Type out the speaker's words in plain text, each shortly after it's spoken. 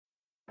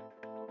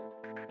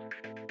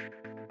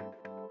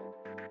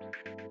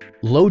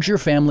Load your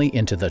family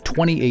into the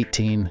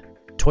 2018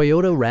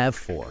 Toyota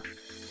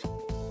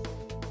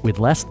RAV4. With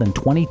less than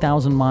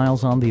 20,000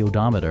 miles on the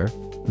odometer,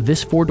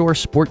 this four-door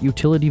sport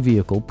utility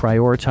vehicle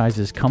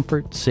prioritizes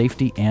comfort,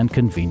 safety, and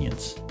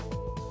convenience.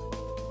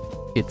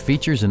 It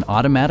features an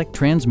automatic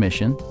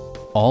transmission,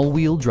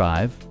 all-wheel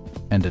drive,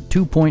 and a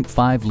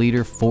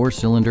 2.5-liter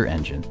four-cylinder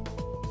engine.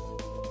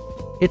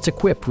 It's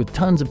equipped with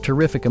tons of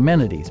terrific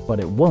amenities, but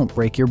it won't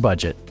break your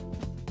budget,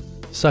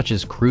 such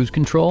as cruise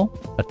control,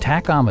 a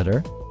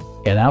tachometer,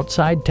 an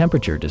outside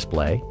temperature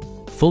display,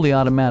 fully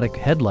automatic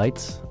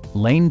headlights,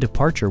 lane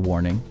departure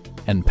warning,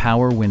 and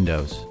power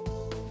windows.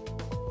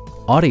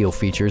 Audio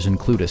features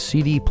include a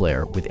CD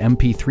player with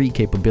MP3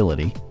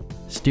 capability,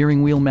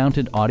 steering wheel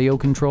mounted audio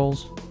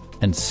controls,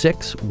 and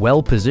 6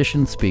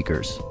 well-positioned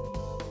speakers.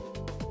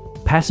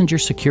 Passenger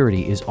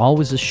security is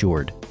always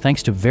assured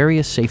thanks to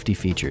various safety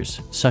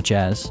features such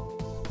as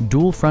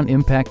dual front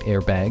impact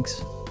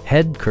airbags,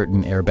 head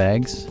curtain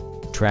airbags,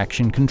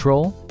 traction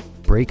control,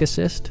 brake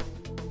assist,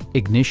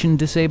 ignition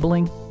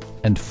disabling,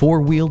 and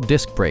 4-wheel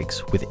disc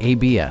brakes with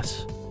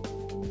ABS.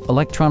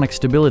 Electronic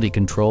stability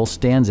control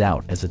stands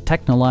out as a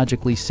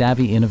technologically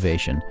savvy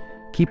innovation,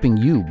 keeping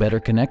you better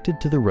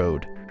connected to the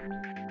road.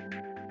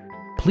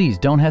 Please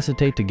don't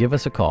hesitate to give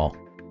us a call.